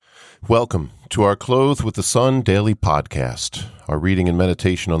Welcome to our Clothed with the Sun daily podcast, our reading and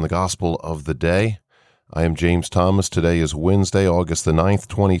meditation on the gospel of the day. I am James Thomas. Today is Wednesday, August the 9th,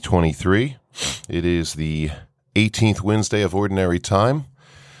 2023. It is the 18th Wednesday of Ordinary Time.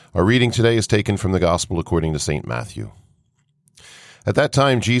 Our reading today is taken from the Gospel according to St. Matthew. At that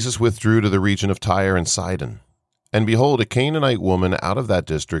time, Jesus withdrew to the region of Tyre and Sidon. And behold, a Canaanite woman out of that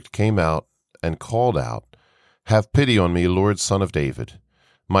district came out and called out, "Have pity on me, Lord, Son of David.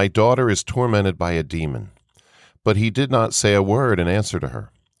 My daughter is tormented by a demon." But he did not say a word in answer to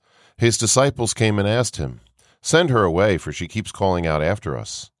her. His disciples came and asked him, "Send her away, for she keeps calling out after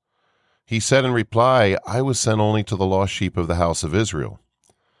us." He said in reply, "I was sent only to the lost sheep of the house of Israel."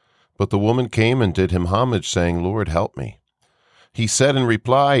 But the woman came and did him homage, saying, "Lord, help me." He said in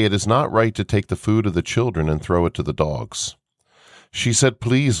reply, "It is not right to take the food of the children and throw it to the dogs." She said,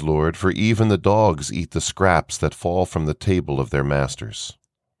 "Please, Lord, for even the dogs eat the scraps that fall from the table of their masters."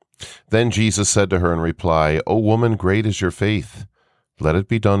 Then Jesus said to her in reply, "O woman, great is your faith. Let it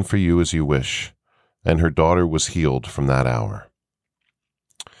be done for you as you wish." And her daughter was healed from that hour.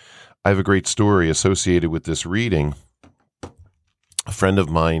 I have a great story associated with this reading. A friend of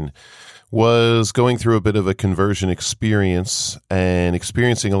mine was going through a bit of a conversion experience and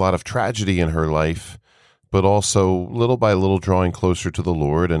experiencing a lot of tragedy in her life, but also little by little drawing closer to the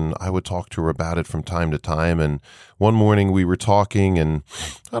Lord. And I would talk to her about it from time to time. And one morning we were talking, and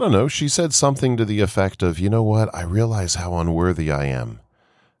I don't know, she said something to the effect of, "You know what? I realize how unworthy I am.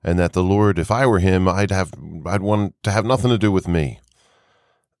 And that the Lord, if I were him, I'd want to have nothing to do with me."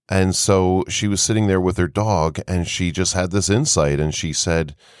 And so she was sitting there with her dog, and she just had this insight, and she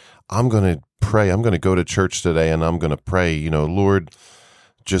said, "I'm going to pray. I'm going to go to church today, and I'm going to pray, Lord,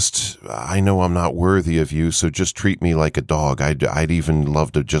 I know I'm not worthy of you, so just treat me like a dog. I'd even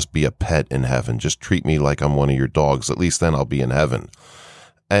love to just be a pet in heaven. Just treat me like I'm one of your dogs. At least then I'll be in heaven."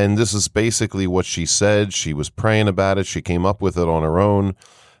 And this is basically what she said. She was praying about it. She came up with it on her own.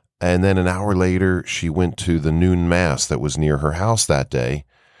 And then an hour later, she went to the noon mass that was near her house that day.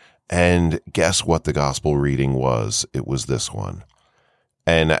 And guess what the gospel reading was? It was this one.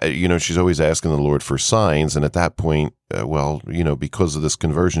 And, she's always asking the Lord for signs. And at that point, because of this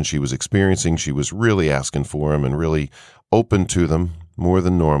conversion she was experiencing, she was really asking for them and really open to them more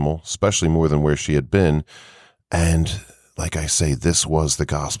than normal, especially more than where she had been. And like I say, this was the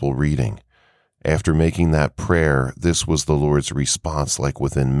gospel reading. After making that prayer, this was the Lord's response, like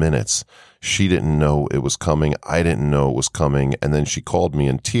within minutes. She didn't know it was coming. I didn't know it was coming. And then she called me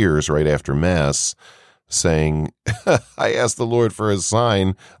in tears right after Mass, saying, "I asked the Lord for a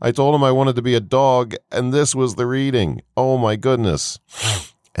sign. I told him I wanted to be a dog, and this was the reading. Oh my goodness."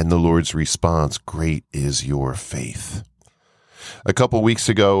 And the Lord's response, "Great is your faith." A couple weeks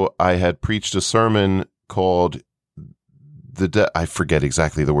ago, I had preached a sermon called I forget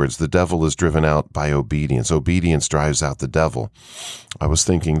exactly the words. The devil is driven out by obedience. Obedience drives out the devil. I was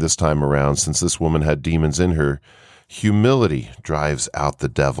thinking this time around, since this woman had demons in her, humility drives out the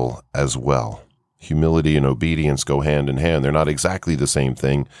devil as well. Humility and obedience go hand in hand. They're not exactly the same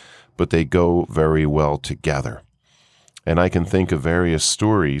thing, but they go very well together. And I can think of various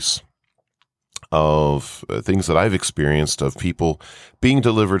stories of things that I've experienced of people being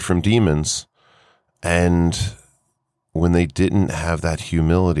delivered from demons, and when they didn't have that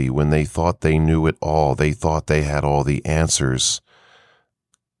humility, when they thought they knew it all, they thought they had all the answers,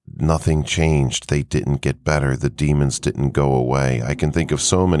 nothing changed. They didn't get better. The demons didn't go away. I can think of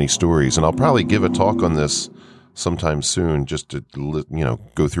so many stories, and I'll probably give a talk on this sometime soon just to,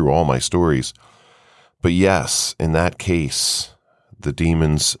 go through all my stories. But yes, in that case, the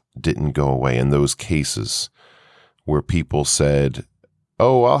demons didn't go away. In those cases where people said,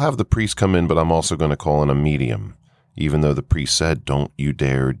 "Oh, I'll have the priest come in, but I'm also going to call in a medium," even though the priest said, "Don't you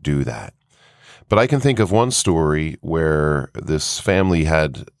dare do that." But I can think of one story where this family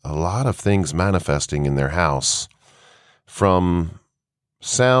had a lot of things manifesting in their house, from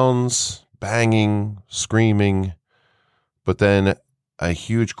sounds, banging, screaming, but then a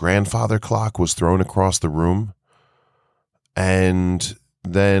huge grandfather clock was thrown across the room. And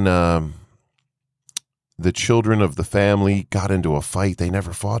then the children of the family got into a fight. They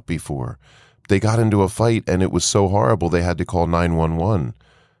never fought before. They got into a fight, and it was so horrible they had to call 911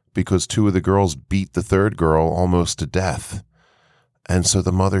 because two of the girls beat the third girl almost to death. And so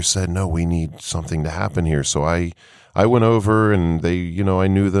the mother said, "No, we need something to happen here." So I went over, and I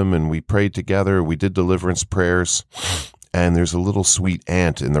knew them, and we prayed together. We did deliverance prayers, and there's a little sweet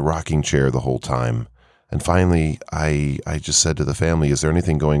aunt in the rocking chair the whole time. And finally, I just said to the family, "Is there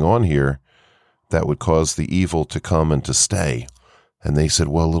anything going on here that would cause the evil to come and to stay?" And they said,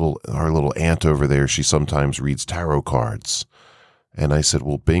 "Well, our little aunt over there, she sometimes reads tarot cards." And I said,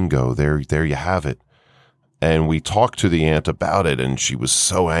 well, bingo, there you have it. And we talked to the aunt about it, and she was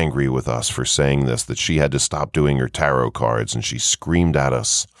so angry with us for saying this that she had to stop doing her tarot cards, and she screamed at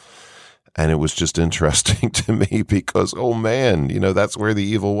us. And it was just interesting to me because, oh man, that's where the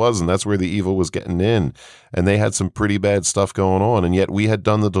evil was, and that's where the evil was getting in. And they had some pretty bad stuff going on, and yet we had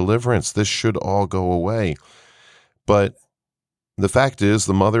done the deliverance. This should all go away. But the fact is,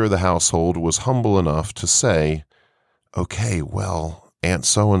 the mother of the household was humble enough to say, okay, well, Aunt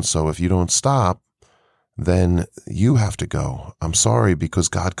so-and-so, if you don't stop, then you have to go. I'm sorry, because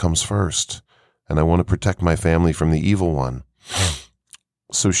God comes first, and I want to protect my family from the evil one.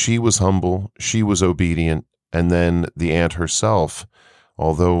 So she was humble, she was obedient, and then the aunt herself,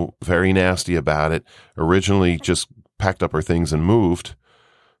 although very nasty about it, originally just packed up her things and moved,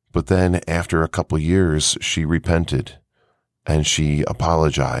 but then after a couple years, she repented, and she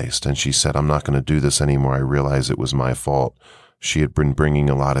apologized, and she said, I'm not going to do this anymore. I realize it was my fault. She had been bringing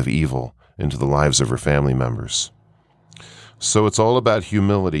a lot of evil into the lives of her family members. So it's all about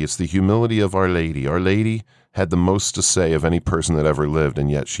humility. It's the humility of Our Lady. Our Lady had the most to say of any person that ever lived, and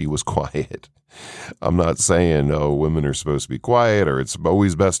yet she was quiet. I'm not saying, women are supposed to be quiet, or it's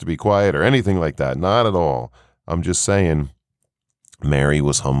always best to be quiet, or anything like that. Not at all. I'm just saying Mary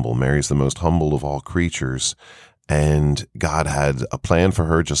was humble. Mary's the most humble of all creatures, and God had a plan for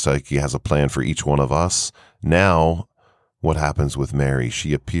her, just like he has a plan for each one of us. Now, what happens with Mary?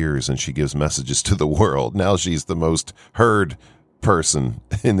 She appears and she gives messages to the world. Now she's the most heard person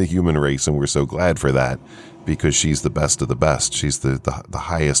in the human race, and we're so glad for that, because she's the best of the best. She's the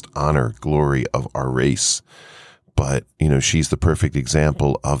highest honor, glory of our race. But, she's the perfect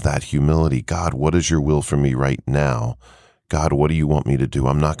example of that humility. God, what is your will for me right now? God, what do you want me to do?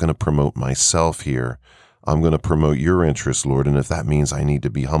 I'm not going to promote myself here. I'm going to promote your interests, Lord. And if that means I need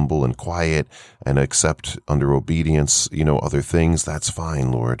to be humble and quiet and accept under obedience, other things, that's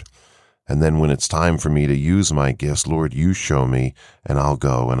fine, Lord. And then when it's time for me to use my gifts, Lord, you show me, and I'll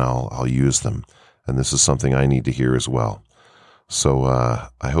go and I'll use them. And this is something I need to hear as well. So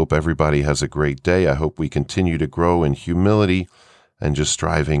I hope everybody has a great day. I hope we continue to grow in humility and just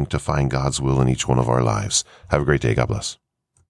striving to find God's will in each one of our lives. Have a great day. God bless.